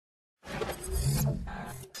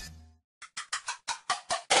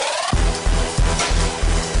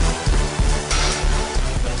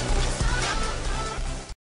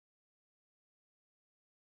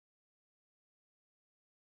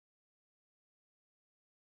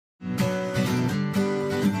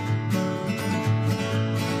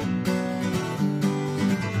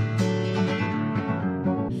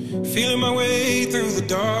Feeling my way through the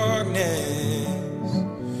darkness,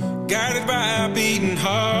 guided by a beating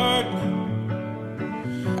heart.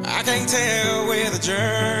 I can't tell where the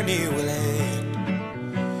journey will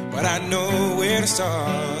end, but I know where to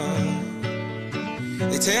start.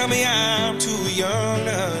 They tell me I'm too young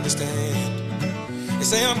to understand. They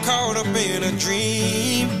say I'm caught up in a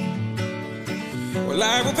dream. Well,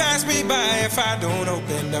 life will pass me by if I don't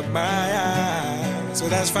open up my eyes. So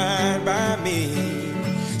that's fine by me.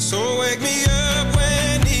 So wake me up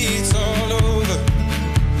when it's all over,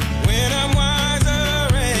 when I'm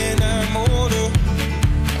wiser and I'm older.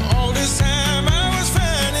 All this time I was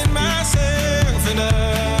finding myself and I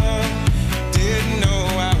didn't know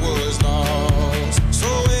I was lost. So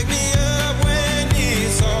wake me up when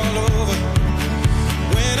it's all over,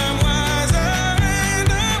 when I'm wiser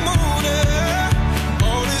and I'm older.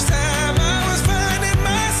 All this time I was finding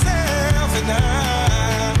myself and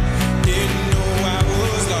I didn't know I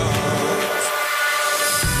was lost.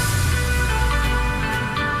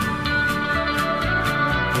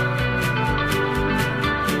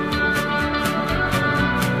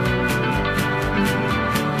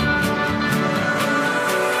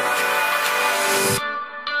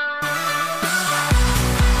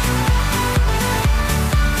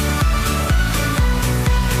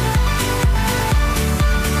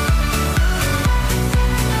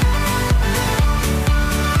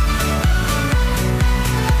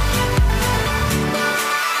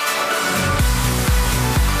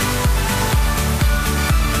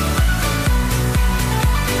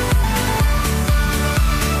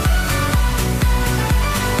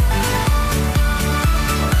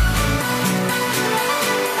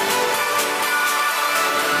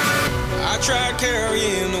 I tried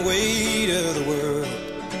carrying the weight of the world,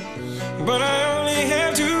 but I only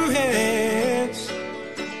have two hands.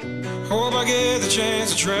 Hope I get the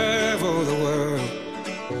chance to travel the world,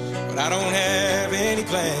 but I don't have any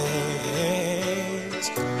plans.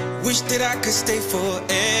 Wish that I could stay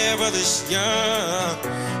forever this young,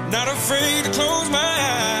 not afraid to close my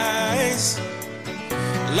eyes.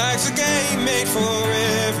 Life's a game made for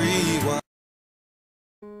everyone.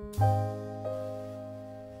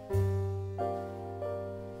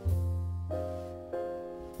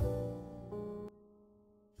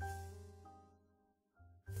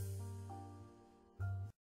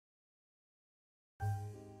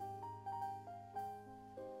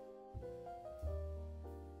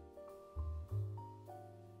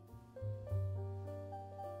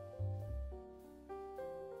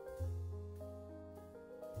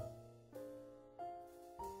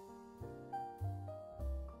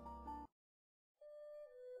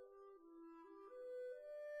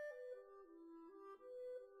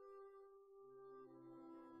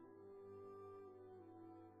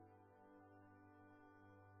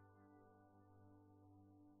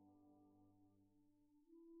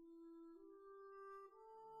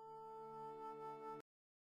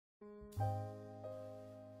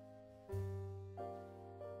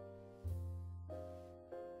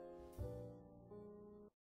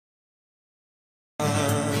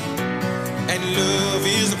 And love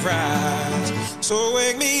is the prize.